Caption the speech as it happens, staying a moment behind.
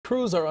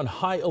crews are on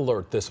high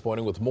alert this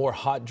morning with more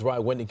hot, dry,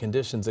 windy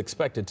conditions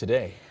expected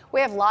today. We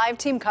have live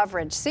team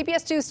coverage.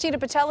 CBS 2's Tina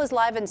Patel is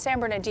live in San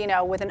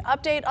Bernardino with an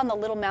update on the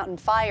Little Mountain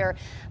fire.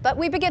 But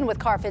we begin with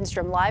Carr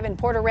Finstrom live in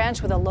Porter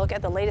Ranch with a look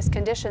at the latest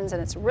conditions,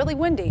 and it's really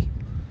windy.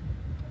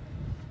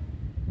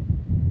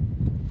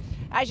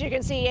 As you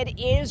can see, it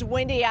is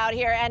windy out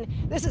here, and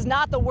this is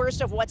not the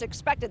worst of what's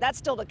expected. That's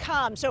still to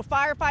come. So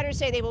firefighters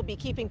say they will be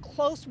keeping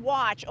close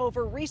watch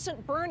over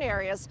recent burn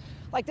areas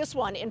like this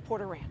one in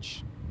Porter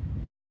Ranch.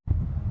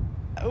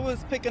 It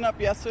was picking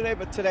up yesterday,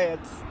 but today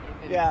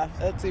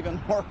it's even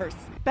worse.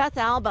 Beth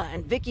Alba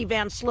and Vicki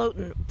Van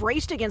Sloten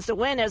braced against the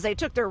wind as they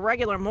took their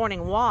regular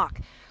morning walk.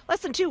 Less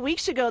than 2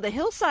 weeks ago, the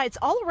hillsides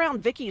all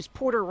around Vicki's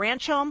Porter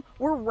Ranch home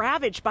were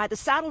ravaged by the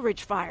Saddle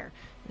Ridge fire.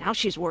 Now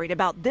she's worried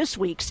about this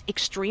week's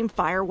extreme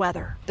fire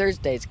weather.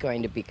 Thursday's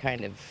going to be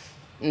kind of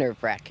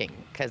nerve-wracking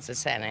because the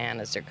Santa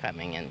Anas are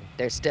coming and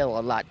there's still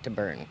a lot to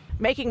burn.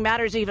 Making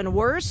matters even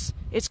worse,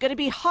 it's going to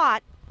be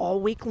hot all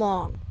week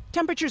long.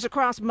 Temperatures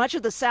across much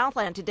of the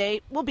Southland today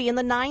will be in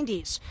the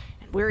 90s.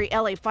 And weary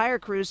LA fire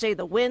crews say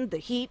the wind, the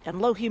heat,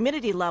 and low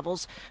humidity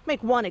levels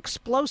make one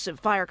explosive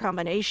fire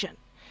combination.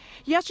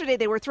 Yesterday,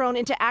 they were thrown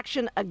into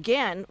action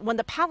again when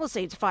the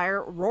Palisades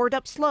fire roared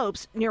up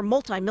slopes near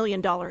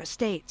multi-million-dollar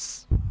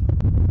estates.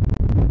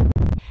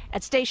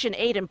 At Station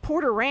 8 in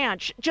Porter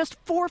Ranch, just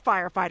 4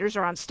 firefighters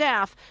are on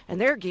staff, and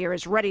their gear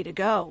is ready to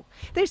go.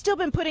 They've still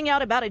been putting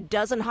out about a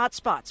dozen hot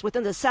spots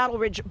within the Saddle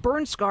Ridge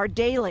burn scar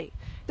daily.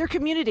 Their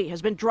community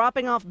has been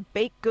dropping off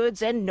baked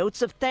goods and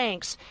notes of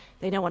thanks.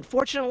 They know,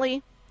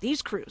 unfortunately,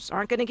 these crews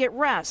aren't going to get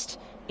rest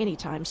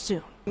anytime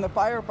soon. The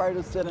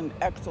firefighters did an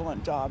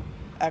excellent job.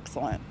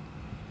 Excellent.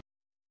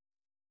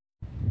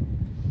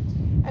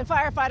 And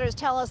firefighters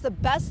tell us the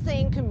best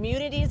thing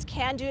communities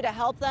can do to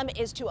help them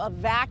is to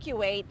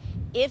evacuate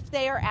if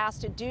they are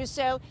asked to do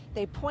so.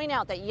 They point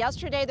out that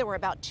yesterday there were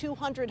about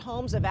 200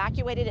 homes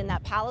evacuated in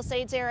that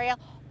Palisades area.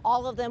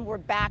 All of them were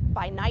back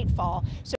by nightfall. So